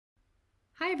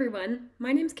Hi everyone,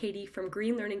 my name's Katie from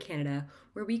GreenLearning Canada,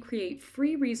 where we create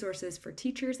free resources for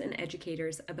teachers and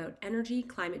educators about energy,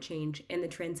 climate change, and the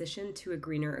transition to a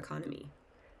greener economy.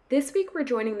 This week we're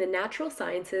joining the Natural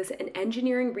Sciences and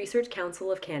Engineering Research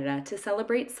Council of Canada to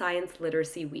celebrate Science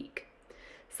Literacy Week.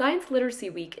 Science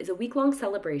Literacy Week is a week-long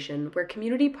celebration where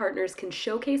community partners can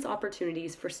showcase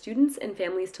opportunities for students and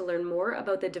families to learn more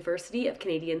about the diversity of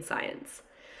Canadian science.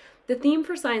 The theme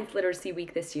for Science Literacy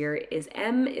Week this year is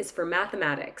M is for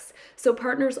Mathematics, so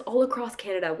partners all across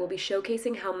Canada will be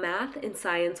showcasing how math and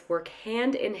science work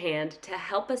hand in hand to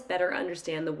help us better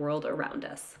understand the world around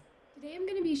us. Today I'm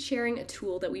going to be sharing a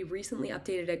tool that we recently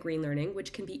updated at GreenLearning,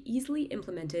 which can be easily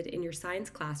implemented in your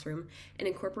science classroom and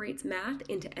incorporates math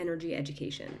into energy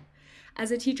education.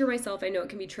 As a teacher myself, I know it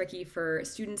can be tricky for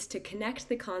students to connect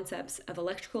the concepts of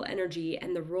electrical energy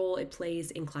and the role it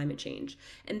plays in climate change,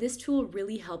 and this tool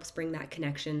really helps bring that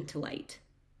connection to light.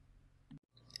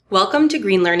 Welcome to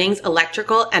GreenLearning's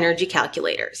Electrical Energy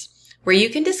Calculators, where you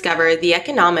can discover the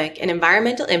economic and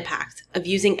environmental impacts of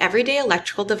using everyday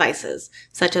electrical devices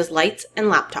such as lights and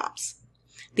laptops.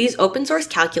 These open source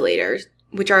calculators,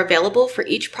 which are available for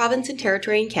each province and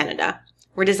territory in Canada,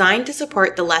 were designed to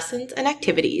support the lessons and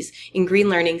activities in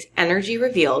GreenLearning's Energy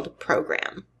Revealed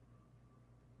program.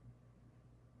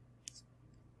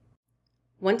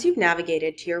 Once you've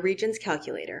navigated to your region's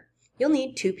calculator, you'll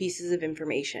need two pieces of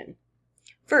information.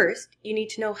 First, you need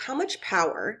to know how much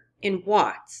power, in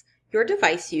watts, your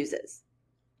device uses.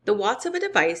 The watts of a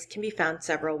device can be found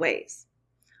several ways: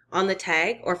 on the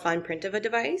tag or fine print of a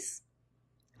device,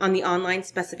 on the online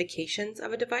specifications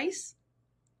of a device,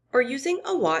 or using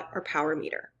a watt or power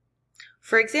meter.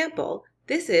 For example,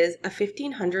 this is a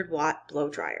 1500 watt blow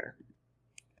dryer.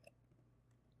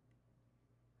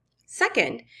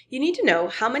 Second, you need to know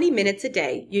how many minutes a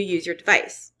day you use your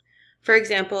device. For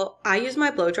example, I use my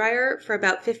blow dryer for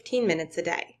about 15 minutes a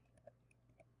day.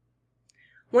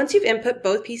 Once you've input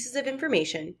both pieces of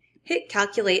information, hit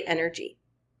Calculate Energy.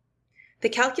 The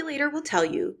calculator will tell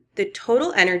you the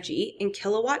total energy in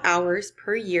kilowatt hours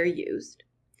per year used,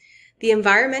 the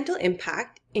environmental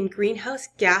impact in greenhouse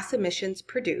gas emissions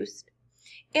produced,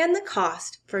 and the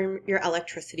cost for your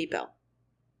electricity bill.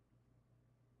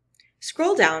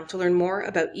 Scroll down to learn more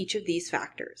about each of these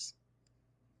factors.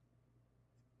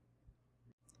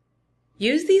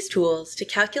 Use these tools to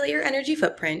calculate your energy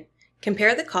footprint,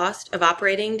 compare the cost of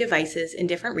operating devices in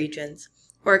different regions,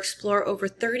 or explore over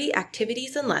 30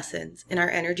 activities and lessons in our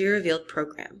Energy Revealed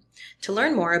program to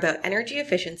learn more about energy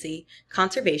efficiency,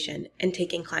 conservation, and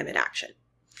taking climate action.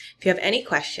 If you have any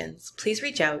questions, please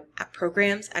reach out at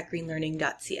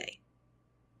programs@greenlearning.ca.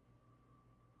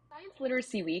 Science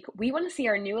Literacy Week, we want to see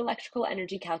our new electrical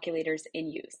energy calculators in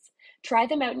use. Try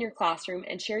them out in your classroom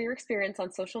and share your experience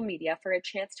on social media for a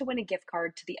chance to win a gift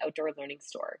card to the Outdoor Learning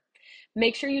Store.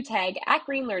 Make sure you tag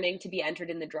 @GreenLearning to be entered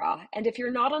in the draw. And if you're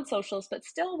not on socials but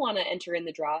still want to enter in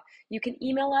the draw, you can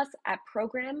email us at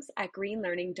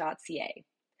programs@greenlearning.ca.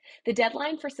 The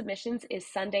deadline for submissions is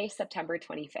Sunday, September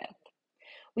 25th.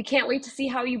 We can't wait to see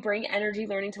how you bring energy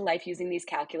learning to life using these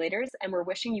calculators, and we're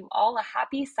wishing you all a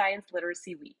happy Science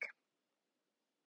Literacy Week.